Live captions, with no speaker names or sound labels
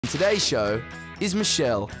Today's show is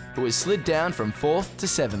Michelle, who has slid down from 4th to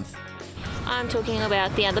 7th. I'm talking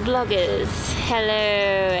about the other bloggers.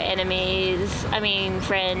 Hello,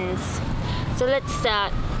 friends. So let's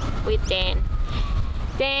start with Dan.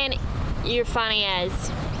 Dan, you're funny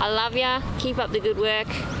as. I love ya. Keep up the good work.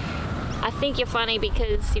 I think you're funny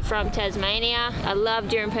because you're from Tasmania. I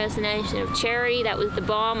loved your impersonation of Cherry. That was the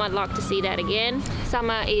bomb. I'd like to see that again.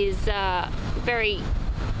 Summer is a very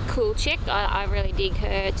cool chick. I really dig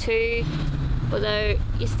her too. Although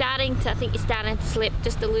I think you're starting to slip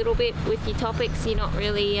just a little bit with your topics. You're not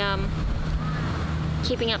really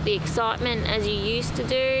keeping up the excitement as you used to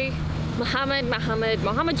do. Mohammed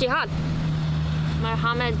Jihad.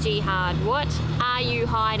 Mohammed Jihad, what are you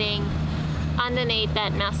hiding underneath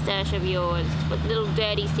that mustache of yours? What little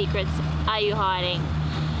dirty secrets are you hiding?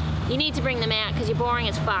 You need to bring them out because you're boring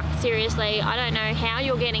as fuck. Seriously, I don't know how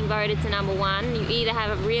you're getting voted to #1. You either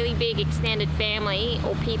have a really big extended family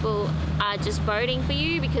or people are just voting for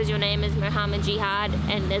you because your name is Mohammed Jihad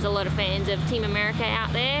and there's a lot of fans of Team America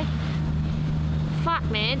out there. Fuck,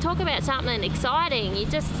 man, talk about something exciting. You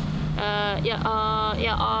just, Now,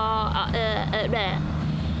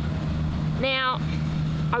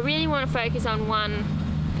 I really want to focus on one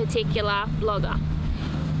particular blogger.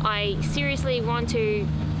 I seriously want to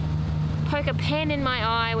poke a pen in my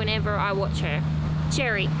eye whenever I watch her.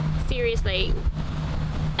 Cherry, seriously,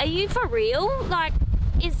 are you for real? Like,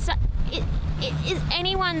 is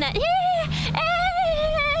anyone that...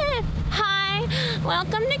 Hi,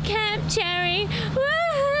 welcome to Camp Cherry.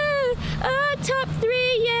 Woohoo! Oh, top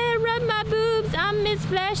 3, yeah, rub my boobs. I'm Miss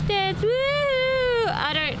Flashdance. Woo!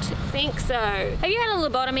 I don't think so. Have you had a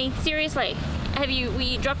lobotomy? Seriously? Were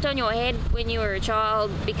you dropped on your head when you were a child?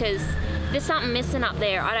 Because there's something missing up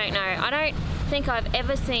there. I don't know. I don't think I've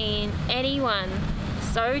ever seen anyone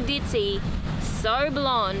so ditzy, so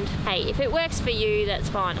blonde. Hey, if it works for you, that's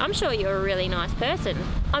fine. I'm sure you're a really nice person.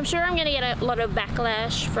 I'm sure I'm going to get a lot of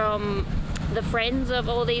backlash from the friends of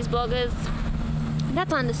all these bloggers.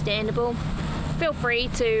 That's understandable. Feel free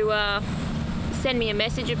to send me a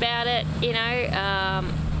message about it, you know.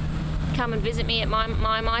 Come and visit me at my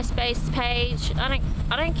MySpace page. I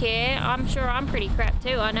don't care. I'm sure I'm pretty crap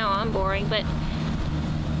too. I know I'm boring, but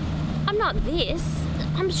I'm not this.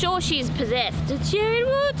 I'm sure she's possessed. Cherry,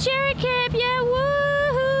 woo, Cherry Camp, yeah,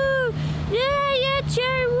 woohoo, yeah,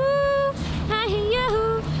 Cherry, woo,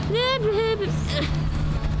 yahoo,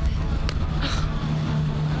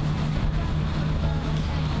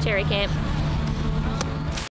 Cherry Camp.